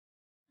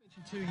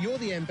You're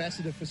the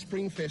ambassador for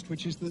Springfest,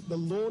 which is the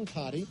lawn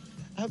party.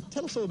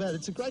 Tell us all about it.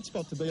 It's a great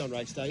spot to be on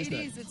race day, isn't it?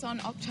 It is. It's on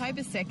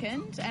October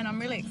 2nd, and I'm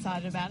really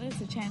excited about it. It's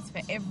a chance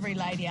for every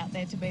lady out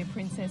there to be a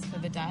princess for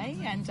the day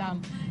and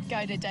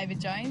go to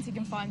David Jones. You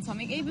can find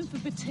something, even for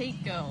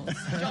petite girls,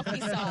 jockey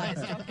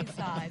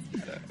size.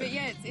 But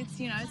yeah,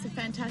 it's a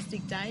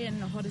fantastic day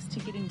and the hottest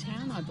ticket in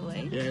town, I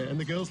believe. Yeah, and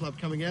the girls love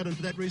coming out, and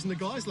for that reason, the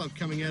guys love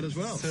coming out as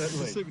well.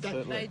 Certainly. It's a super day.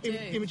 Certainly. They do.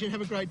 Imogen,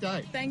 have a great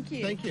day. Thank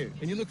you. Thank you.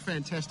 And you look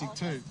fantastic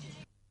too.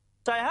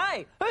 Say,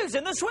 hey, who's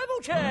in the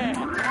swivel chair?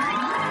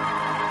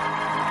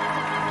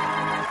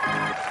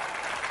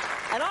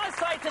 And I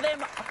say to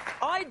them,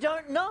 I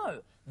don't know.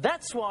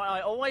 That's why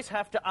I always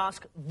have to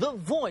ask the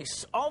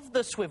voice of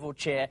the swivel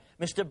chair,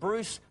 Mr.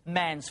 Bruce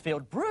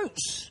Mansfield.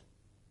 Bruce!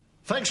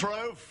 Thanks,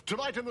 Rove.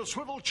 Tonight in the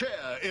swivel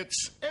chair,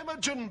 it's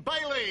Imogen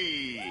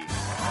Bailey.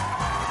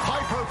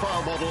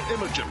 High-profile model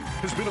Imogen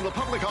has been in the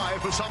public eye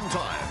for some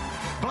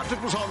time, but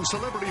it was on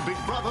Celebrity Big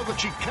Brother that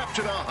she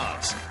captured our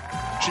hearts.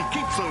 She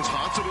keeps those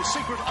hearts in a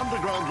secret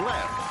underground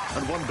lab,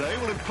 and one day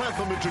will implant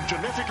them into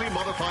genetically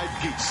modified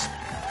geese.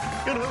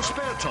 In her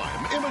spare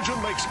time, Imogen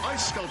makes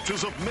ice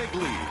sculptures of Meg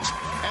Lees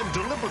and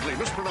deliberately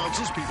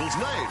mispronounces people's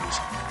names.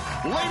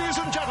 Ladies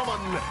and gentlemen,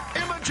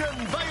 Imogen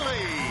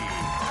Bailey.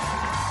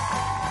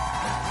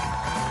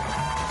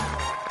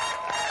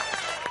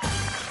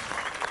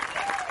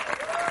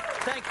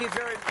 Thank you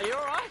very much. Are you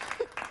all right?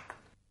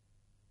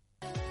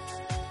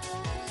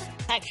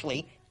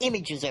 Actually,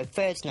 Image is her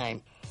first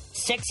name.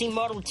 Sexy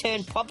model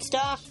turned pop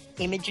star,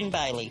 Imogen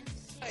Bailey.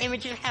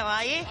 Imogen, how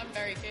are you? I'm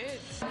very good.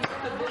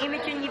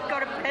 Imogen, you've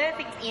got a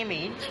perfect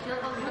image.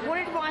 What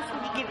advice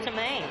would you give to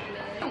me?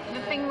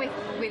 The thing with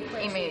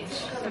Image,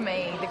 for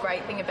me, the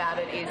great thing about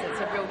it is it's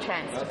a real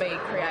chance to be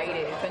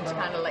creative and to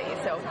kind of let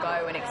yourself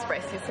go and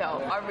express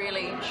yourself. I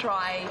really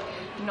try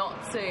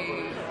not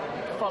to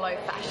follow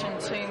fashion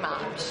too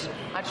much.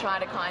 I try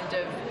to kind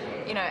of,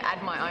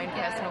 add my own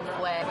personal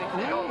flair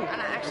with it all.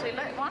 And actually,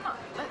 why not?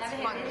 Let's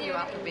funk you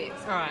up a bit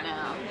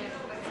now.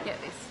 Let's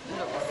get this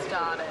look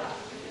started.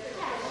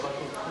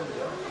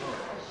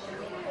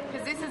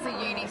 Because this is a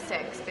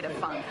unisex bit of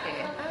funk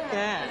here.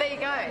 Yeah. There you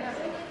go.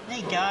 There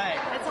you go.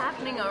 It's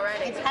happening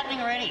already. It's happening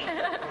already.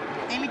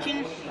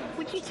 Imogen,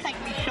 would you take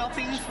me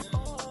shopping?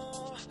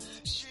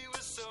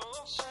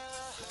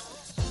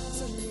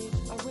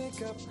 I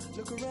wake up,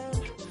 look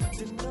around,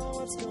 didn't know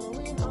what's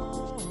going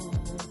on.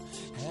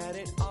 Had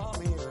it all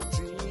been a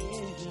dream.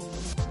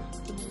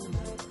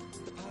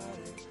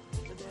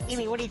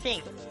 Imi, what do you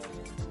think?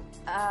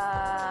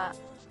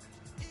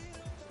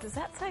 Does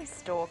that say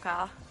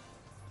stalker?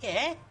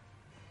 Yeah?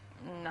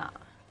 Nah.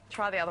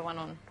 Try the other one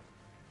on.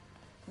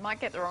 Might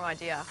get the wrong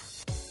idea.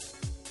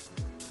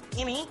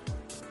 Imi,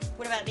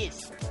 what about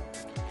this?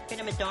 Bit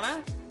of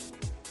Madonna?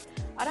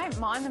 I don't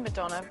mind the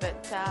Madonna,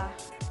 but I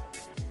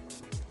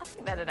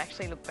think that'd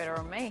actually look better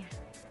on me.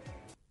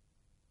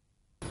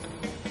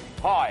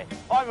 Hi,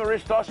 I'm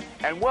Aristos,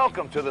 and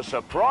welcome to the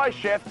Surprise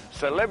Chef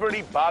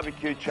Celebrity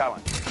Barbecue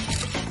Challenge.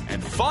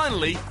 And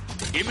finally,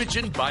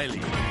 Imogen Bailey,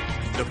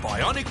 the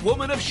bionic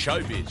woman of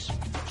showbiz.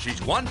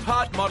 She's one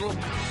part model,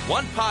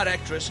 one part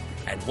actress,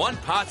 and one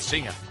part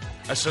singer.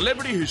 A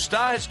celebrity whose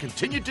star has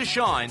continued to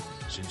shine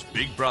since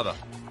Big Brother.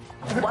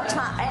 Watch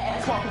my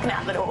ass walking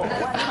out the door. Watch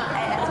my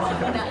ass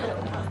walking out the door.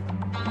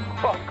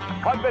 Oh,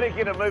 I better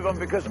get a move on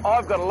because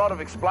I've got a lot of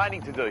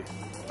explaining to do.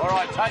 All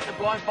right, take the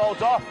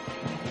blindfolds off.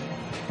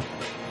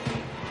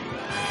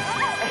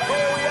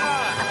 Here we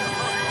are.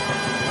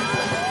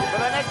 For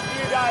the next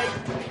few days,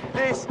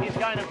 this is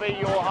going to be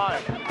your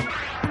home.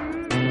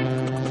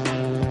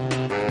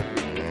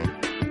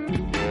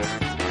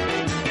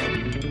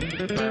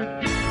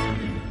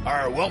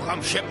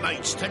 Welcome,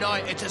 shipmates.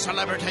 Tonight it's a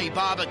celebrity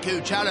barbecue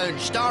challenge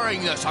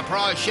starring the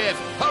surprise chef,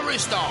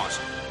 Aristos,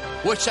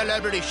 with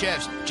celebrity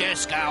chefs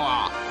Jess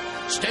Gower,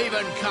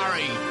 Stephen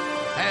Curry,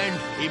 and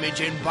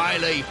Imogen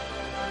Bailey.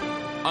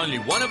 Only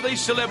one of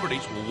these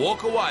celebrities will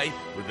walk away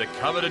with the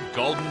coveted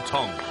golden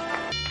tongs.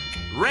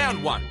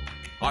 Round one.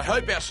 I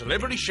hope our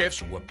celebrity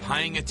chefs were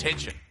paying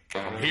attention.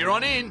 From here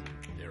on in,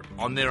 they're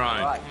on their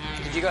own. Right.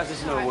 Did you guys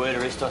listen to a word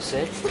Aristos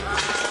said?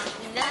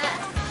 Nah.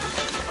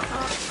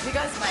 Have you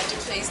guys made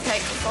your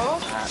cheesecake before?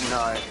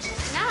 No.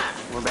 Nah.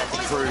 We're about to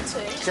prove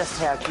just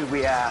how good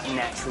we are,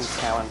 natural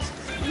talent.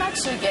 I'm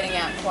actually getting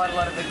out quite a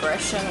lot of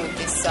aggression with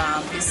this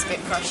biscuit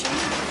crushing.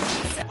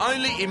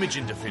 Only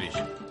Imogen to finish.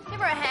 Give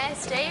her a hand,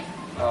 Steve.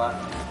 All right.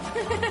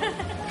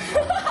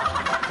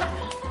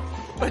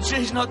 But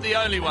she's not the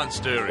only one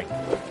stirring.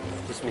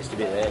 Just missed a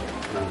bit there.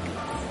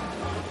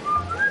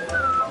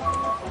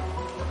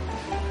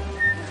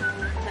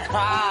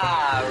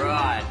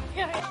 Right.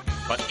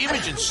 But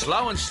Imogen's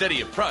slow and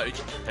steady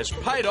approach has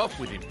paid off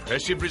with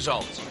impressive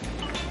results.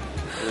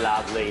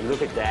 Lovely,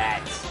 look at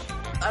that.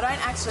 I don't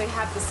actually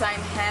have the same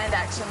hand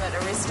action that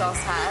Aristos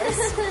has.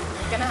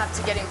 I'm going to have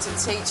to get him to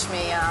teach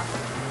me.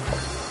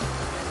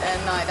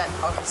 No, that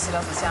obviously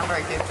doesn't sound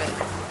very good, but...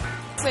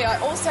 See, I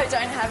also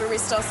don't have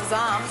Aristos'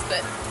 arms,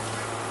 but...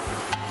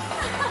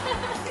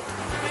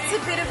 It's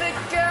a bit of a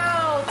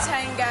girl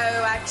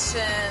tango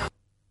action.